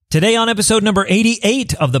Today on episode number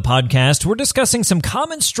 88 of the podcast, we're discussing some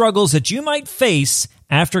common struggles that you might face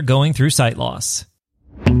after going through sight loss.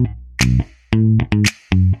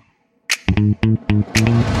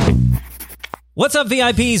 What's up,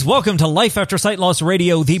 VIPs? Welcome to Life After Sight Loss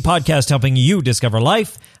Radio, the podcast helping you discover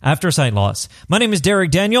life after sight loss. My name is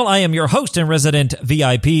Derek Daniel. I am your host and resident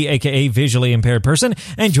VIP, aka visually impaired person,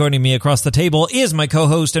 and joining me across the table is my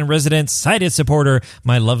co-host and resident sighted supporter,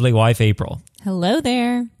 my lovely wife, April. Hello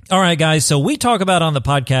there. All right, guys, so we talk about on the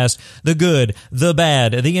podcast the good, the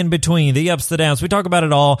bad, the in-between, the ups, the downs. We talk about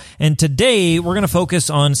it all, and today we're going to focus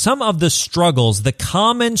on some of the struggles, the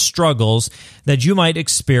common struggles that you might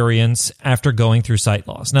experience after going through sight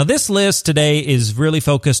loss. Now, this list today is really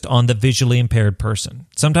focused on the visually impaired person.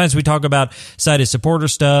 Sometimes we talk about sighted supporter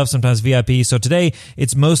stuff, sometimes VIP, so today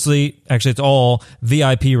it's all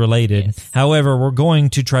VIP related. Yes. However, we're going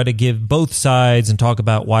to try to give both sides and talk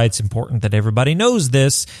about why it's important that everybody knows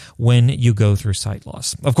this when you go through sight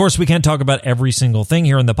loss. Of course, we can't talk about every single thing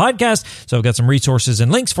here in the podcast, so I've got some resources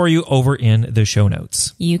and links for you over in the show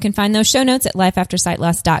notes. You can find those show notes at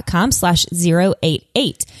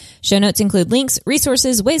lifeaftersightloss.com/088. Show notes include links,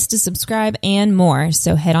 resources, ways to subscribe, and more.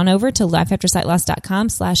 So head on over to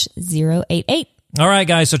lifeaftersightloss.com/088. All right,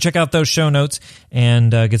 guys, so check out those show notes and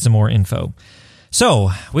get some more info.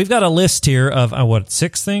 So we've got a list here of,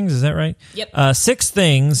 6 things? Is that right? Yep. 6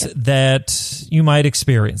 things that you might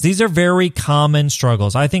experience. These are very common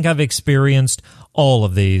struggles. I think I've experienced all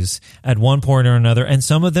of these at one point or another, and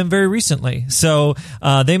some of them very recently. So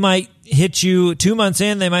they might hit you 2 months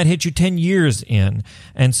in, they might hit you 10 years in.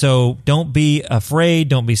 And so don't be afraid,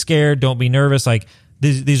 don't be scared, don't be nervous. Like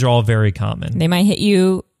these are all very common. They might hit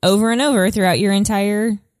you over and over throughout your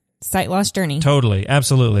entire sight loss journey. Totally,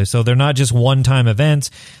 absolutely. So they're not just one-time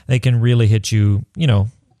events. They can really hit you,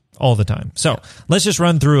 all the time. So let's just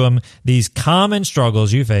run through them, these common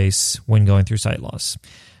struggles you face when going through sight loss.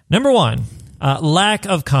 Number 1, lack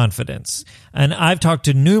of confidence. And I've talked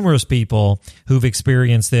to numerous people who've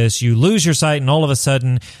experienced this. You lose your sight and all of a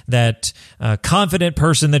sudden that confident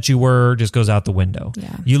person that you were just goes out the window.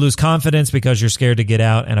 Yeah. You lose confidence because you're scared to get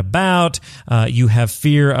out and about. You have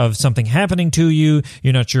fear of something happening to you.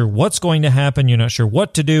 You're not sure what's going to happen. You're not sure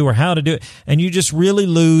what to do or how to do it. And you just really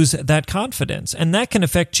lose that confidence. And that can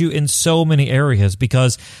affect you in so many areas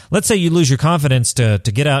because let's say you lose your confidence to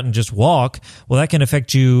get out and just walk. Well, that can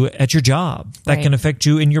affect you at your job. That Right. can affect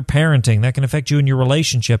you in your parenting. That can affect you in your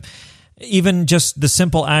relationship. Even just the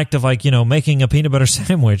simple act of making a peanut butter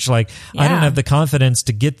sandwich. I don't have the confidence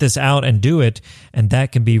to get this out and do it. And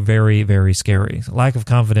that can be very, very scary. Lack of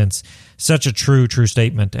confidence, such a true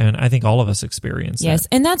statement. And I think all of us experience Yes. that.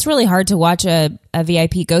 And that's really hard to watch a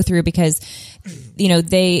VIP go through because,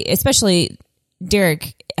 they, especially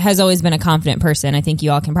Derek has always been a confident person. I think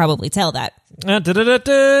you all can probably tell that.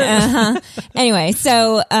 Anyway,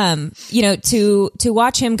 so, to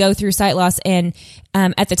watch him go through sight loss and,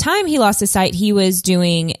 at the time he lost his sight, he was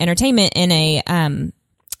doing entertainment in a,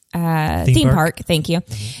 theme park. Thank you.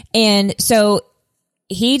 Mm-hmm. And so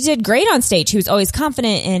he did great on stage. He was always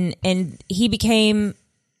confident and he became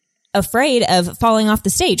afraid of falling off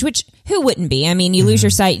the stage, which who wouldn't be? I mean, you lose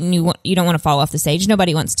your sight and you don't want to fall off the stage.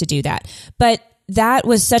 Nobody wants to do that. But that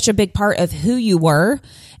was such a big part of who you were.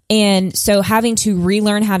 And so having to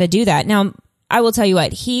relearn how to do that. Now, I will tell you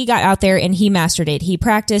what, he got out there and he mastered it. He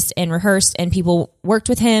practiced and rehearsed and people worked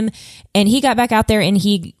with him and he got back out there and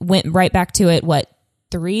he went right back to it,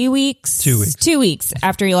 3 weeks? 2 weeks. 2 weeks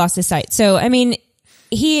after he lost his sight. So, I mean,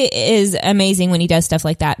 he is amazing when he does stuff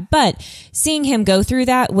like that. But seeing him go through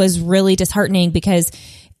that was really disheartening because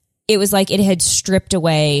it was like it had stripped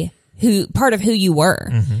away part of who you were.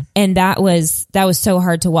 Mm-hmm. And that was so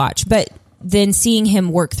hard to watch. But then seeing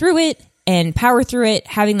him work through it and power through it,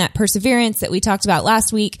 having that perseverance that we talked about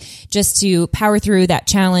last week, just to power through that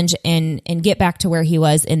challenge and get back to where he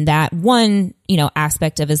was in that one,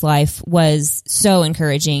 aspect of his life was so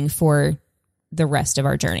encouraging for the rest of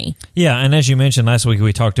our journey. Yeah, and as you mentioned last week,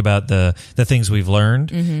 we talked about the things we've learned,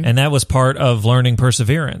 mm-hmm. and that was part of learning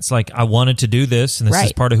perseverance. I wanted to do this, and this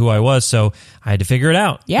is part of who I was, so I had to figure it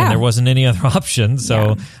out. Yeah. And there wasn't any other option,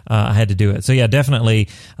 so I had to do it. So yeah, definitely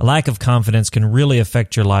a lack of confidence can really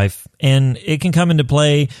affect your life, and it can come into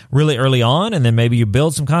play really early on, and then maybe you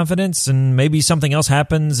build some confidence, and maybe something else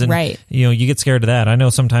happens, and you get scared of that. I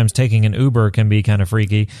know sometimes taking an Uber can be kind of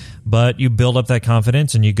freaky, but you build up that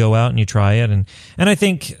confidence, and you go out and you try it, and I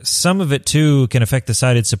think some of it too can affect the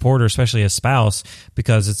sighted supporter, especially a spouse,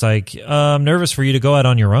 because it's I'm nervous for you to go out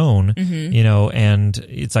on your own, mm-hmm. And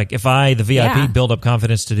it's if I, the VIP, build up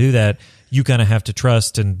confidence to do that, you kind of have to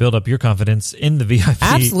trust and build up your confidence in the VIP.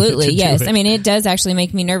 Absolutely, yes. I mean, it does actually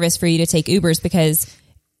make me nervous for you to take Ubers because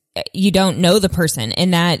you don't know the person,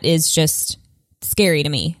 and that is just scary to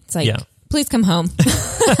me. It's like, please come home.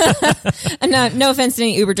 And no offense to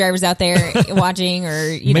any Uber drivers out there watching,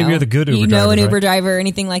 or maybe you're the good Uber driver, an Uber right? driver or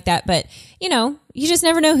anything like that, but you just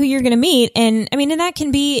never know who you're going to meet. And I mean, and that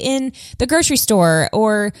can be in the grocery store,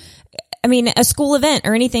 or a school event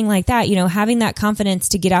or anything like that. Having that confidence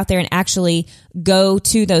to get out there and actually go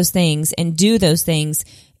to those things and do those things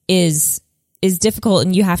is difficult,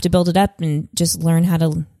 and you have to build it up and just learn how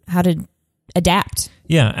to adapt.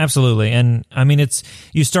 Yeah, absolutely. And I mean,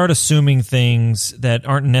 you start assuming things that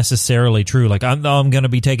aren't necessarily true. Like, I'm going to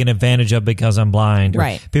be taken advantage of because I'm blind, or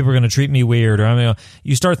right. people are going to treat me weird, or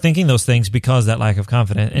you start thinking those things because that lack of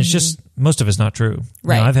confidence. And it's just, most of it's not true.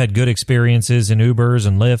 Right. I've had good experiences in Ubers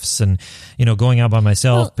and Lyfts, and going out by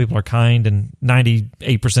myself. People are kind, and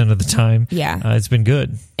 98% of the time, it's been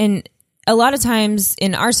good. And a lot of times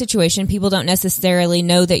in our situation, people don't necessarily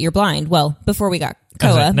know that you're blind. Well, before we got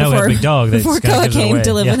Koa, now we have a big dog before Koa came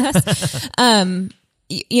to live with us,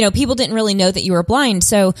 people didn't really know that you were blind.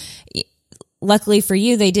 So luckily for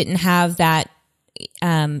you, they didn't have that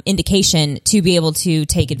indication to be able to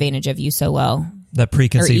take advantage of you so well. That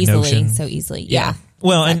preconceived notion. So easily. Yeah.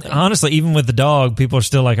 Well, exactly. And honestly, even with the dog, people are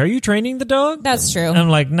still like, "Are you training the dog?" That's true. And I'm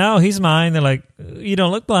like, "No, he's mine." They're like, "You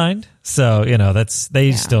don't look blind." So,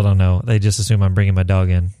 they still don't know. They just assume I'm bringing my dog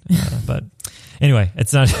in. But anyway,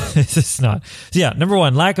 it's not. It's not. So yeah, number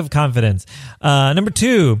one, lack of confidence. Number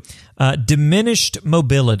two, diminished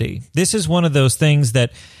mobility. This is one of those things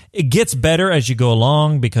that it gets better as you go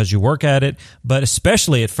along because you work at it, but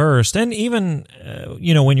especially at first, and even,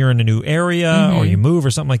 when you're in a new area or you move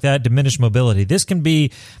or something like that, diminished mobility. This can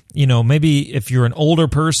be, maybe if you're an older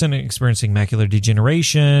person experiencing macular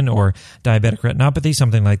degeneration or diabetic retinopathy,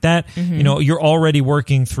 something like that, you're already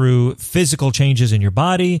working through physical changes in your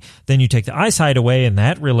body. Then you take the eyesight away, and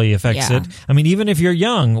that really affects it. I mean, even if you're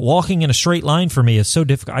young, walking in a straight line for me is so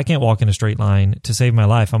difficult. I can't walk in a straight line to save my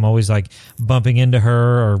life. I'm always like bumping into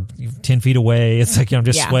her or 10 feet away. It's like I'm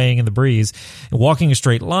just swaying in the breeze. And walking a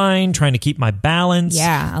straight line, trying to keep my balance.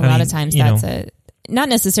 Yeah, a lot of times that's not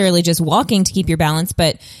necessarily just walking to keep your balance,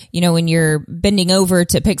 but when you're bending over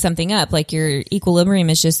to pick something up, like your equilibrium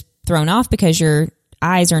is just thrown off because your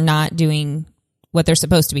eyes are not doing what they're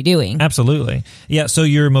supposed to be doing. Absolutely. Yeah, so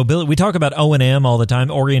your mobility, we talk about O&M all the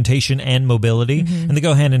time, orientation and mobility, and they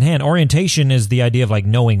go hand in hand. Orientation is the idea of like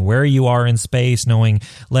knowing where you are in space, knowing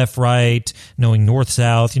left, right, knowing north,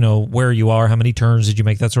 south, where you are, how many turns did you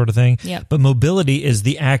make, that sort of thing. Yep. But mobility is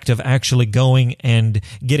the act of actually going and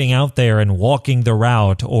getting out there and walking the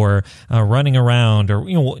route, or running around, or,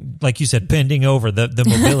 like you said, bending over, the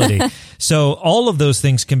mobility. So all of those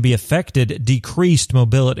things can be affected, decreased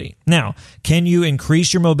mobility. Now, can you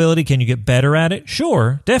increase your mobility? Can you get better at it?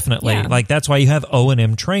 Sure, definitely. Yeah. Like, that's why you have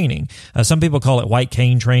O&M training. Some people call it white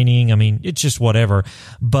cane training. I mean, it's just whatever.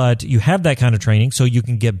 But you have that kind of training so you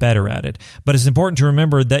can get better at it. But it's important to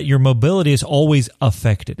remember that your mobility is always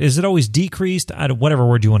affected. Is it always decreased? Whatever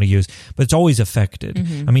word you want to use, but it's always affected.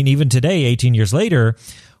 I mean, even today, 18 years later,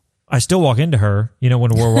 I still walk into her, when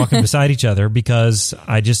we're walking beside each other, because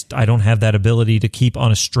I don't have that ability to keep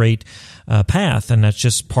on a straight path. And that's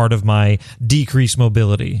just part of my decreased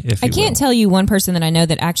mobility, if you will. I can't tell you one person that I know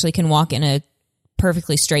that actually can walk in a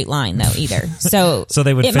perfectly straight line, though, either. So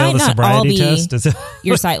they would fail the sobriety test?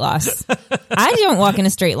 Your sight loss. I don't walk in a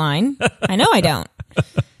straight line. I know I don't.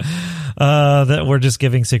 That we're just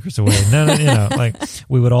giving secrets away. No, like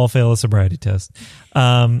we would all fail a sobriety test.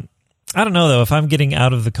 I don't know, though, if I'm getting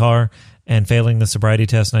out of the car and failing the sobriety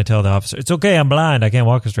test and I tell the officer, it's okay, I'm blind, I can't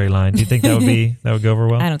walk a straight line. Do you think that would go over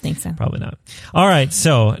well? I don't think so. Probably not. All right,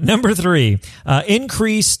 so number 3,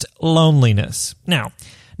 increased loneliness. Now,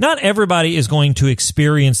 not everybody is going to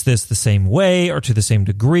experience this the same way or to the same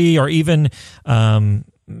degree, or even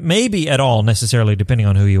maybe at all necessarily, depending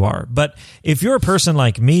on who you are. But if you're a person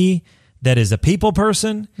like me that is a people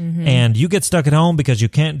person, and you get stuck at home because you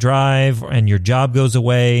can't drive and your job goes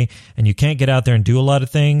away and you can't get out there and do a lot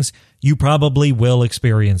of things, you probably will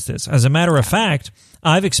experience this. As a matter of fact,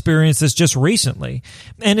 I've experienced this just recently.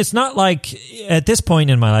 And it's not like, at this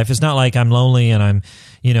point in my life, it's not like I'm lonely and I'm,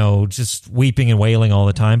 just weeping and wailing all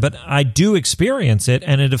the time, but I do experience it,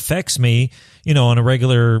 and it affects me, in a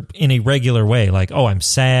regular way. Like, oh, I'm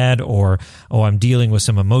sad, or, oh, I'm dealing with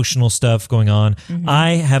some emotional stuff going on.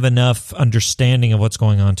 I have enough understanding of what's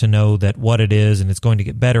going on to know that what it is, and it's going to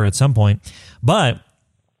get better at some point. But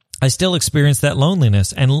I still experience that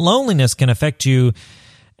loneliness, and loneliness can affect you,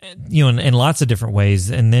 in lots of different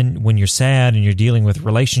ways. And then when you're sad and you're dealing with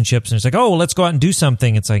relationships, and it's like, oh, well, let's go out and do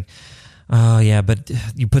something. It's like, oh yeah, but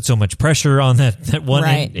you put so much pressure on that one,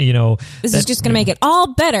 right. This is just going to make it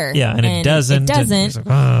all better. Yeah, and it doesn't. It doesn't. It's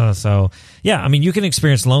like, so yeah, I mean, you can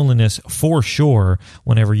experience loneliness for sure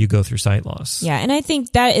whenever you go through sight loss. Yeah, and I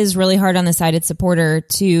think that is really hard on the sighted supporter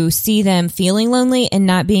to see them feeling lonely and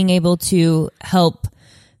not being able to help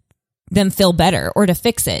them feel better or to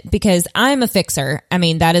fix it, because I'm a fixer. I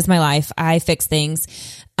mean, that is my life. I fix things,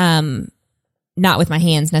 not with my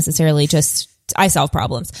hands necessarily, just I solve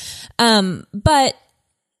problems. But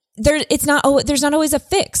there's not always a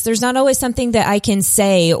fix. There's not always something that I can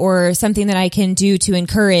say or something that I can do to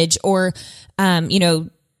encourage or,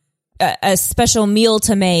 a special meal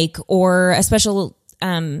to make or a special,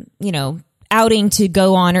 outing to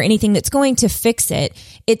go on or anything that's going to fix it.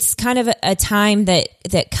 It's kind of a time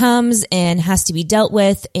that comes and has to be dealt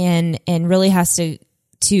with and really has to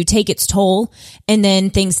take its toll, and then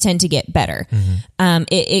things tend to get better. Mm-hmm.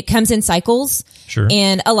 It comes in cycles. Sure.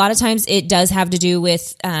 And a lot of times it does have to do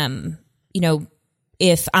with,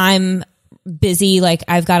 if I'm busy, like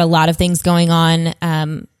I've got a lot of things going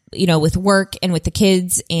on, with work and with the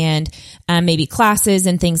kids and maybe classes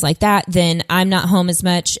and things like that, then I'm not home as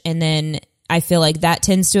much. And then I feel like that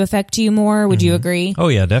tends to affect you more. Would you agree? Oh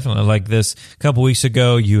yeah, definitely. Like this a couple weeks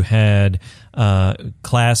ago, you had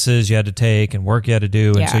classes you had to take and work you had to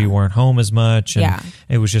do, and so you weren't home as much. And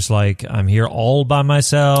it was just like, I'm here all by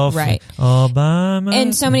myself. Right. All by myself.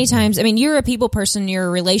 And so many times, I mean, you're a people person, you're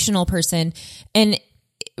a relational person, and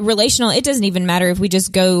it doesn't even matter if we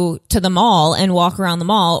just go to the mall and walk around the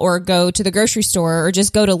mall or go to the grocery store or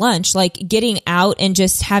just go to lunch. Like getting out and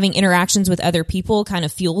just having interactions with other people kind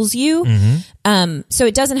of fuels you. Mm-hmm. So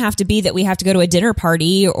it doesn't have to be that we have to go to a dinner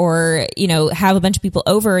party or, have a bunch of people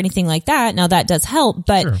over or anything like that. Now that does help,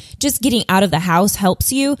 but just getting out of the house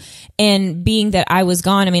helps you. And being that I was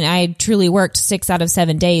gone, I mean, I truly worked 6 out of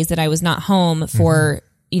 7 days that I was not home for,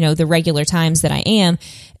 the regular times that I am.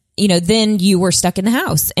 Then you were stuck in the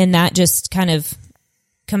house, and that just kind of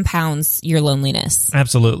compounds your loneliness.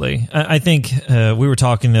 Absolutely. I think we were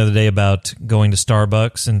talking the other day about going to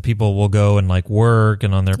Starbucks, and people will go and like work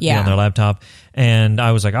and on their laptop. And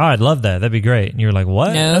I was like, oh, I'd love that. That'd be great. And you're like,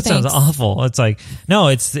 what? No, that sounds awful. It's like, no,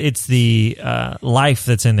 it's the life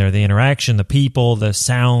that's in there, the interaction, the people, the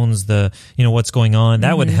sounds, the, what's going on.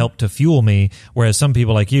 That would help to fuel me. Whereas some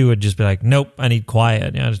people like you would just be like, nope, I need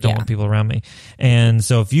quiet. I just don't want people around me. And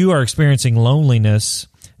so if you are experiencing loneliness,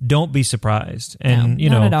 don't be surprised, and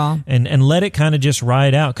not at all. and let it kind of just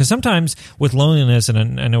ride out. Because sometimes with loneliness,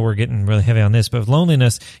 and I know we're getting really heavy on this, but with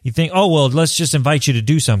loneliness, you think, oh well, let's just invite you to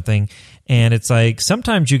do something, and it's like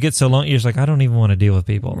sometimes you get so lonely, you're just like, I don't even want to deal with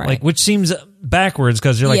people, like, which seems backwards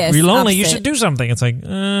because you're like, you're lonely, you should do something. It's like,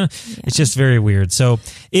 it's just very weird. So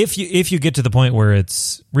if you get to the point where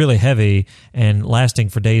it's really heavy and lasting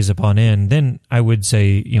for days upon end, then I would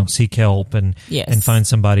say seek help and find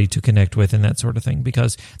somebody to connect with and that sort of thing,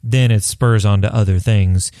 because then it spurs on to other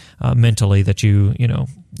things mentally that you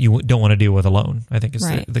don't want to deal with alone. I think is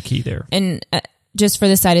the key there. And just for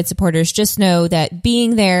the sighted supporters, just know that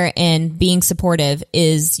being there and being supportive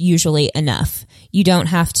is usually enough. You don't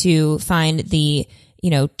have to find the,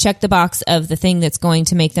 check the box of the thing that's going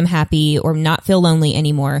to make them happy or not feel lonely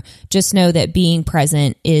anymore. Just know that being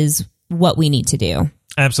present is what we need to do.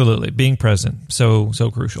 Absolutely. Being present. So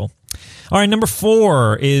crucial. All right, number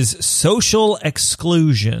 4 is social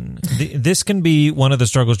exclusion. This can be one of the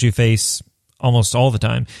struggles you face almost all the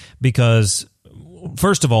time because,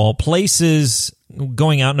 first of all, places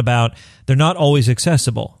going out and about, they're not always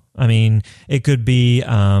accessible. I mean, it could be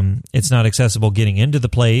it's not accessible getting into the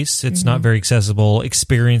place. It's not very accessible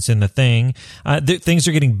experiencing the thing. Things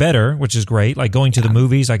are getting better, which is great. Like going to the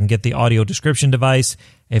movies, I can get the audio description device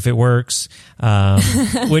if it works,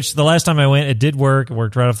 which the last time I went, it did work. It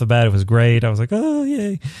worked right off the bat. It was great. I was like, oh,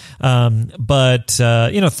 yay.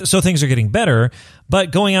 So things are getting better.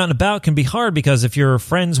 But going out and about can be hard because if your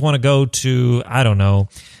friends want to go to, I don't know,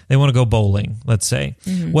 they want to go bowling, let's say.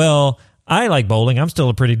 Well, I like bowling. I'm still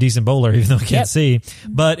a pretty decent bowler, even though I can't see.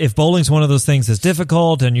 But if bowling's one of those things that's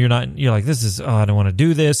difficult and you're like, I don't want to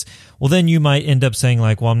do this. Well, then you might end up saying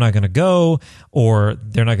like, well, I'm not going to go, or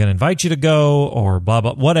they're not going to invite you to go, or blah,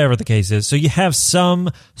 blah, whatever the case is. So you have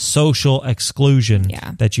some social exclusion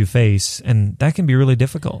that you face, and that can be really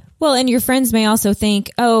difficult. Well, and your friends may also think,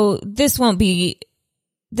 oh, this won't be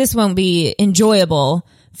enjoyable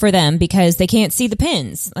for them because they can't see the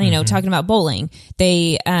pins, talking about bowling.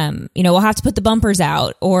 They, we'll have to put the bumpers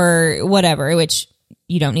out or whatever, which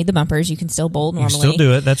you don't need the bumpers. You can still bowl normally. You can still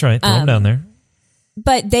do it. That's right. Throw them down there.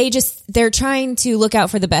 But they're trying to look out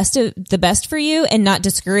for the best for you and not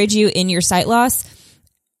discourage you in your sight loss.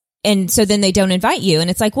 And so then they don't invite you. And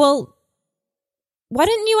it's like, well, why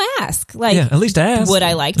didn't you ask? Like, at least ask. Would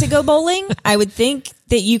I like to go bowling? I would think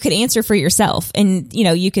that you could answer for yourself. And,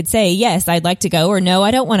 you could say, yes, I'd like to go, or no,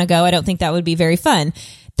 I don't want to go. I don't think that would be very fun.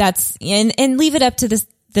 And leave it up to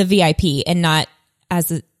the VIP and not as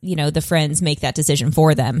the friends make that decision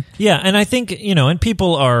for them. Yeah. And I think, and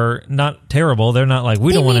people are not terrible. They're not like,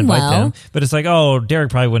 we don't want to invite them, but it's like, oh,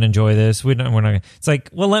 Derek probably wouldn't enjoy this. We're not. It's like,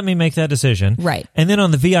 well, let me make that decision. Right. And then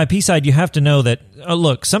on the VIP side, you have to know that,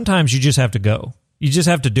 look, sometimes you just have to go. You just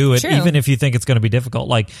have to do it, even if you think it's going to be difficult.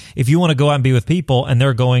 Like, if you want to go out and be with people and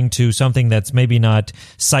they're going to something that's maybe not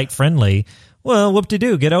site friendly, well,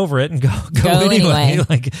 whoop-de-doo, get over it and go anyway.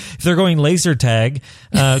 Like, if they're going laser tag,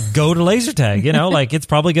 go to laser tag. Like, it's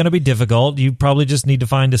probably going to be difficult. You probably just need to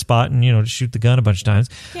find a spot and, shoot the gun a bunch of times.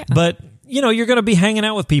 Yeah. But, you're going to be hanging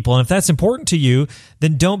out with people. And if that's important to you,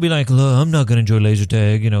 then don't be like, look, I'm not going to enjoy laser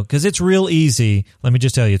tag, because it's real easy. Let me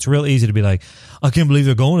just tell you, it's real easy to be like, I can't believe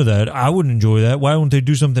they're going to that. I wouldn't enjoy that. Why wouldn't they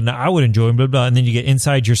do something that I would enjoy? Blah, blah. And then you get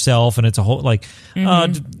inside yourself and it's a whole, like,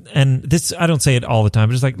 and this, I don't say it all the time,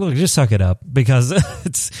 but it's like, look, just suck it up, because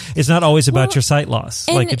it's not always about your sight loss.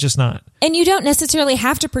 Like, it's just not. And you don't necessarily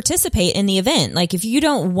have to participate in the event. Like, if you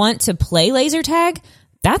don't want to play laser tag,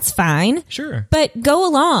 that's fine. Sure. But go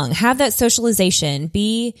along, have that socialization,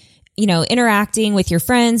 be, interacting with your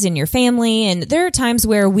friends and your family. And there are times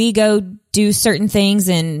where we go do certain things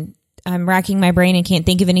and I'm racking my brain and can't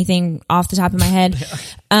think of anything off the top of my head.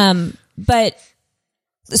 But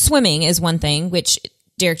swimming is one thing, which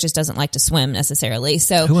Derek just doesn't like to swim necessarily.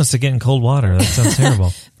 So who wants to get in cold water? That sounds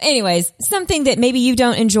terrible. Anyways, something that maybe you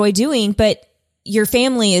don't enjoy doing, but your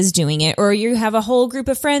family is doing it, or you have a whole group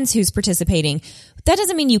of friends who's participating. That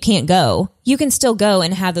doesn't mean you can't go. You can still go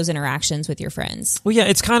and have those interactions with your friends. Well, yeah,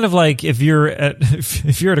 it's kind of like if you're at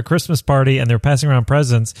a Christmas party and they're passing around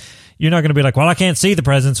presents, you're not going to be like, well, I can't see the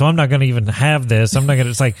present, so I'm not going to even have this. I'm not going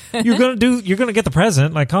to. It's like you're going to get the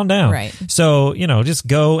present. Like, calm down. Right. So just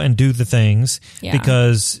go and do the things,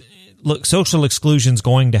 because look, social exclusion's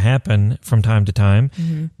going to happen from time to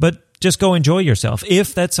time, but just go enjoy yourself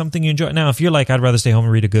if that's something you enjoy. Now, if you're like, I'd rather stay home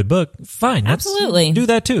and read a good book, fine. Absolutely. Do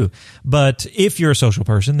that too. But if you're a social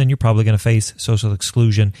person, then you're probably going to face social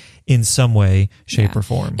exclusion in some way, shape, or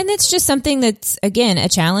form. And it's just something that's, again, a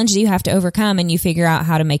challenge that you have to overcome, and you figure out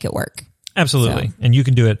how to make it work. Absolutely. So. And you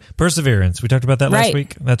can do it. Perseverance. We talked about that last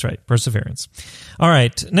week. That's right. Perseverance. All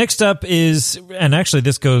right. Next up is, and actually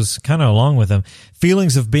this goes kind of along with them,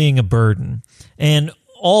 feelings of being a burden. And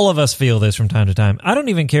all of us feel this from time to time. I don't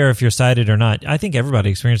even care if you're sighted or not. I think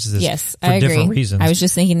everybody experiences this for different reasons. I was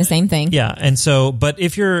just thinking the same thing. Yeah. And so, but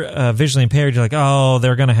if you're visually impaired, you're like, oh,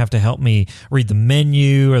 they're going to have to help me read the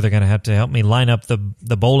menu, or they're going to have to help me line up the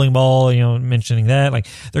bowling ball, mentioning that. Like,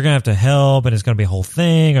 they're going to have to help, and it's going to be a whole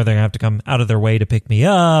thing, or they're going to have to come out of their way to pick me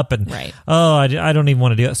up. And, I don't even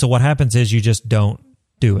want to do it. So what happens is you just don't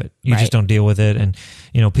do it. You just don't deal with it. And,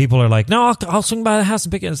 people are like, no, I'll swing by the house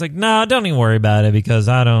and pick it. It's like, no, don't even worry about it, because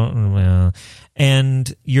I don't,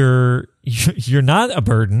 and you're not a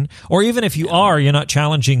burden. Or even if you are, you're not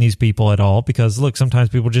challenging these people at all, because look, sometimes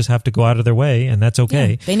people just have to go out of their way, and that's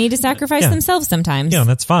okay. Yeah, they need to sacrifice themselves sometimes. Yeah, and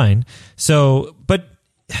that's fine. So, but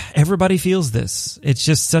everybody feels this. It's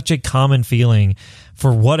just such a common feeling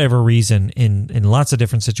for whatever reason in lots of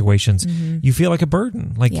different situations. You feel like a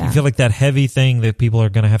burden. Like you feel like that heavy thing that people are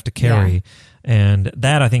going to have to carry. Yeah. And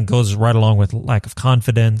that, I think, goes right along with lack of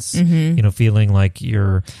confidence, feeling like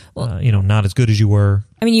you're, not as good as you were.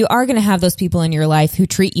 I mean, you are going to have those people in your life who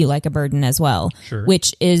treat you like a burden as well,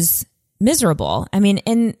 which is miserable. I mean,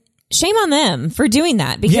 and shame on them for doing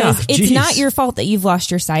that, because it's not your fault that you've lost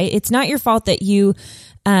your sight. It's not your fault that you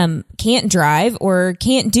can't drive or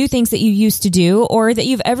can't do things that you used to do or that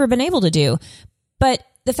you've ever been able to do. But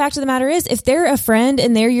the fact of the matter is, if they're a friend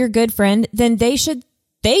and they're your good friend, then they should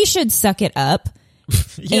suck it up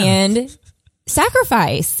and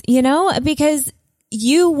sacrifice, because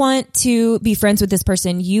you want to be friends with this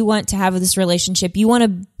person. You want to have this relationship. You want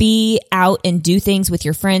to be out and do things with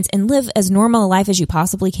your friends and live as normal a life as you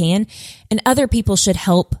possibly can. And other people should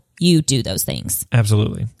help you do those things.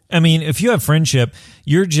 Absolutely. I mean, if you have friendship,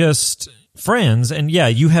 you're just friends, and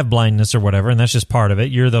you have blindness or whatever, and that's just part of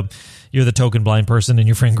it. You're the token blind person in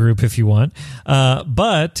your friend group if you want.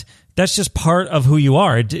 But that's just part of who you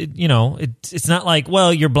are. It's not like,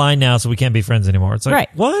 well, you're blind now, so we can't be friends anymore. It's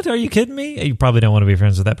like, what? Are you kidding me? You probably don't want to be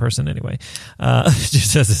friends with that person anyway.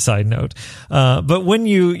 Just as a side note. But when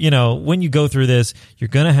you go through this, you're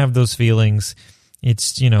going to have those feelings.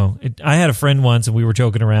 It's, I had a friend once and we were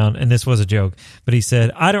joking around, and this was a joke, but he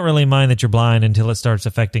said, I don't really mind that you're blind until it starts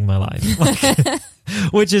affecting my life.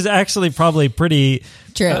 which is actually probably pretty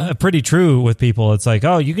true with people. It's like,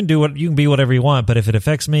 oh, you can be whatever you want, but if it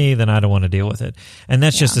affects me, then I don't want to deal with it. And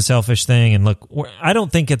that's just a selfish thing. And look, I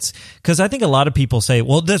don't think it's, because I think a lot of people say,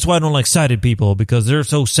 well, that's why I don't like sighted people, because they're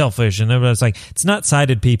so selfish. And everybody's like, it's not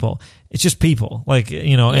sighted people. It's just people, like,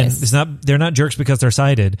 and they're not jerks because they're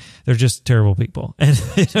sighted. They're just terrible people. And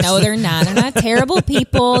no, they're not. They're not terrible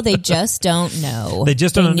people. They just don't know. They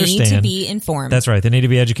just don't understand. They need to be informed. That's right. They need to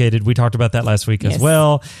be educated. We talked about that last week as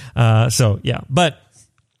well. But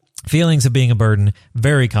feelings of being a burden,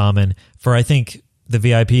 very common for, I think, the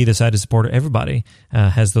VIP, the sighted supporter, everybody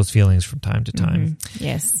has those feelings from time to time. Mm-hmm.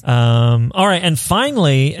 Yes. All right. And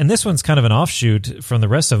finally, and this one's kind of an offshoot from the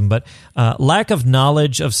rest of them, but lack of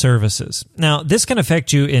knowledge of services. Now, this can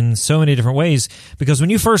affect you in so many different ways, because when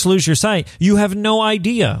you first lose your sight, you have no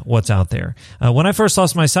idea what's out there. When I first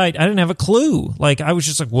lost my sight, I didn't have a clue. Like, I was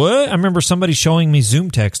just like, what? I remember somebody showing me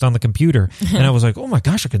Zoom text on the computer, and I was like, oh my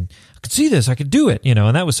gosh, I could see this. I could do it,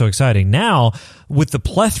 and that was so exciting. Now, with the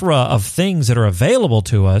plethora of things that are available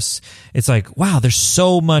to us, it's like, wow, there's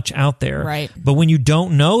so much out there. Right. But when you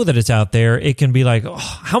don't know that it's out there, it can be like, oh,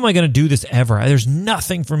 how am I going to do this ever? There's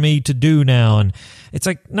nothing for me to do now. And it's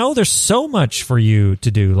like, no, there's so much for you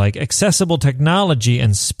to do, like accessible technology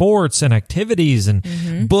and sports and activities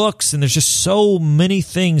and books. And there's just so many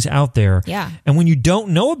things out there. Yeah. And when you don't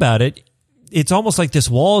know about it, it's almost like this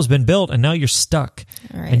wall has been built and now you're stuck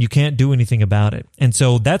and you can't do anything about it. And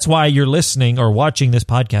so that's why you're listening or watching this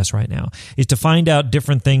podcast right now, is to find out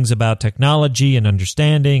different things about technology and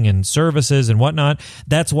understanding and services and whatnot.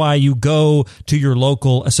 That's why you go to your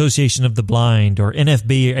local Association of the Blind or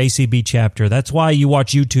NFB or ACB chapter. That's why you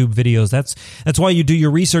watch YouTube videos. That's why you do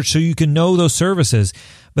your research, so you can know those services.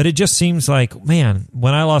 But it just seems like, man,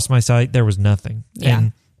 when I lost my sight, there was nothing. Yeah.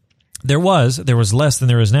 And there was less than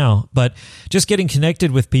there is now, but just getting connected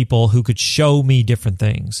with people who could show me different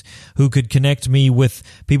things, who could connect me with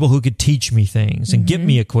people who could teach me things and get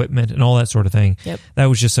me equipment and all that sort of thing. Yep. That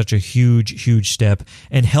was just such a huge, huge step,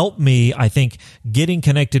 and helped me, I think, getting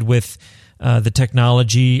connected with the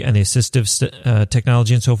technology and the assistive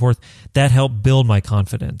technology and so forth. That helped build my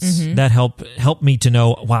confidence. That helped me to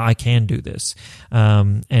know, wow, I can do this.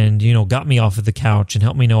 And, got me off of the couch and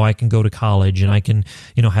helped me know I can go to college and I can,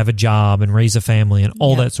 have a job and raise a family and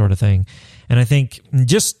all that sort of thing. And I think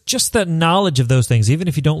just that knowledge of those things, even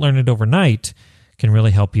if you don't learn it overnight, can really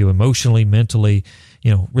help you emotionally, mentally,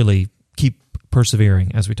 really keep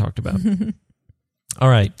persevering, as we talked about. All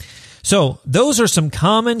right. So those are some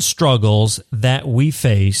common struggles that we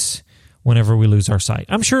face whenever we lose our sight.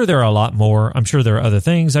 I'm sure there are a lot more. I'm sure there are other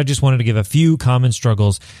things. I just wanted to give a few common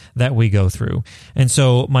struggles that we go through. And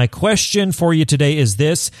so my question for you today is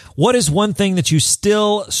this: what is one thing that you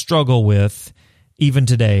still struggle with even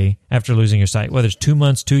today after losing your sight, whether it's 2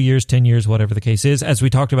 months, 2 years, 10 years, whatever the case is? As we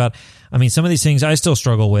talked about, I mean, some of these things I still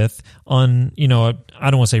struggle with on, I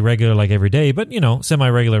don't want to say regular like every day, but,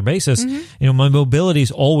 semi-regular basis. My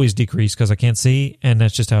mobility's always decreased because I can't see, and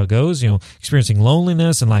that's just how it goes. Experiencing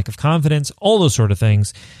loneliness and lack of confidence, all those sort of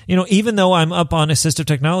things. Even though I'm up on assistive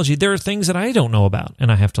technology, there are things that I don't know about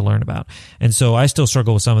and I have to learn about. And so I still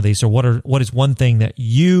struggle with some of these. So what is one thing that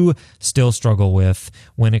you still struggle with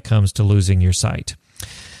when it comes to losing your sight?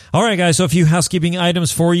 All right, guys, so a few housekeeping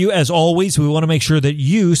items for you. As always, we want to make sure that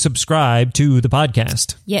you subscribe to the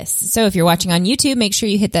podcast. Yes. So if you're watching on YouTube, make sure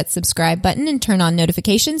you hit that subscribe button and turn on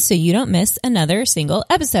notifications so you don't miss another single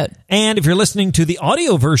episode. And if you're listening to the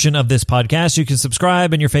audio version of this podcast, you can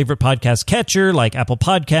subscribe in your favorite podcast catcher like Apple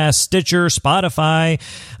Podcasts, Stitcher, Spotify.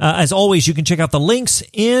 As always, you can check out the links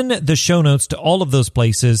in the show notes to all of those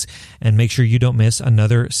places and make sure you don't miss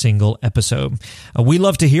another single episode. We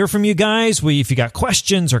love to hear from you guys. If you got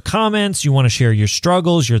questions or comments, you want to share your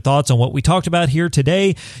struggles, your thoughts on what we talked about here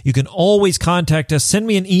today, you can always contact us. Send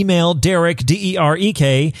me an email, Derek,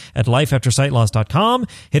 DEREK, at lifeaftersightloss.com.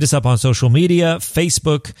 Hit us up on social media,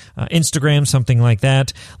 Facebook, Instagram, something like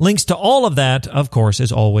that. Links to all of that, of course,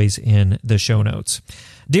 is always in the show notes.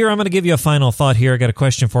 Dear, I'm going to give you a final thought here. I got a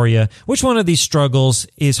question for you. Which one of these struggles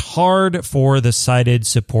is hard for the sighted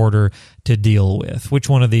supporter to deal with? Which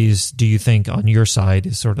one of these do you think on your side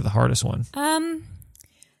is sort of the hardest one?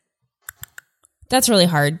 That's really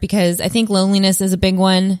hard because I think loneliness is a big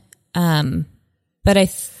one. But I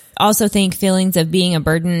also think feelings of being a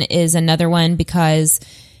burden is another one, because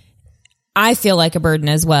I feel like a burden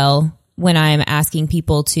as well when I'm asking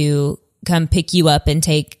people to come pick you up and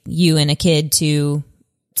take you and a kid to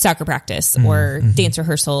soccer practice or dance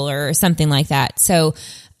rehearsal or something like that. So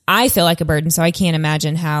I feel like a burden. So I can't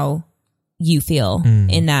imagine how you feel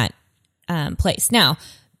in that place. Now,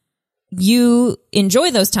 you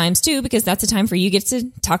enjoy those times too, because that's a time for you get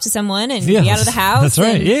to talk to someone and be out of the house. That's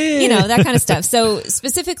right. And, you know, that kind of stuff. So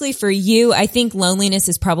specifically for you, I think loneliness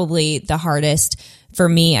is probably the hardest. For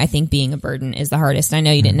me, I think being a burden is the hardest. I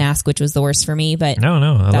know you didn't ask which was the worst for me, but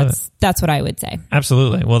that's what I would say.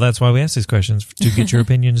 Absolutely. Well, that's why we ask these questions, to get your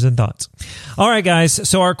opinions and thoughts. All right, guys.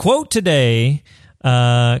 So our quote today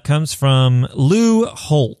comes from Lou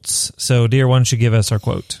Holtz. So, dear, why don't you give us our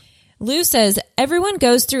quote? Lou says, everyone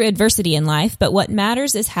goes through adversity in life, but what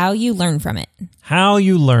matters is how you learn from it. How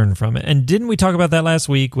you learn from it. And didn't we talk about that last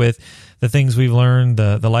week with the things we've learned,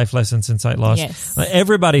 the life lessons in sight loss? Yes.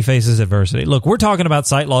 Everybody faces adversity. Look, we're talking about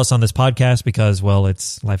sight loss on this podcast because, well,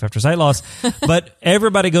 it's life after sight loss, but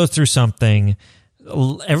everybody goes through something.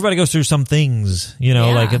 Everybody goes through some things, you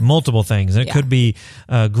know, like multiple things. And it could be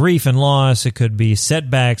grief and loss. It could be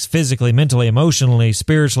setbacks physically, mentally, emotionally,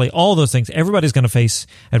 spiritually, all those things. Everybody's going to face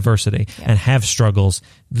adversity and have struggles,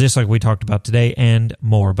 just like we talked about today and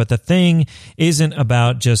more. But the thing isn't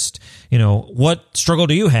about just, you know, what struggle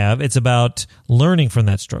do you have? It's about learning from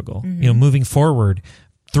that struggle, you know, moving forward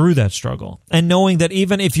through that struggle and knowing that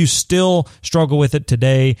even if you still struggle with it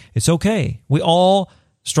today, it's okay. We all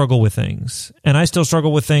struggle with things. And I still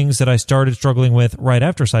struggle with things that I started struggling with right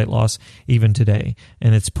after sight loss, even today.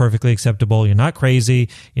 And it's perfectly acceptable. You're not crazy.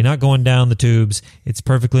 You're not going down the tubes. It's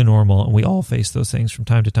perfectly normal. And we all face those things from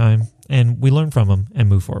time to time. And we learn from them and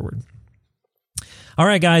move forward. All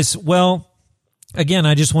right, guys. Well, again,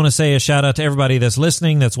 I just want to say a shout out to everybody that's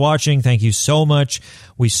listening, that's watching. Thank you so much.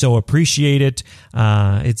 We so appreciate it.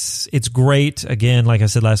 It's great. Again, like I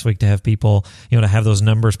said last week, to have people, you know, to have those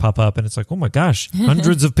numbers pop up, and it's like, oh my gosh,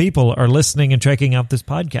 hundreds of people are listening and checking out this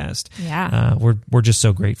podcast. Yeah, we're just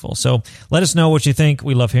so grateful. So let us know what you think.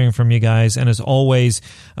 We love hearing from you guys, and as always,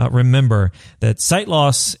 remember that sight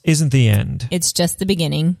loss isn't the end. It's just the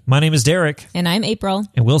beginning. My name is Derek, and I'm April,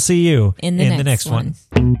 and we'll see you in the next one.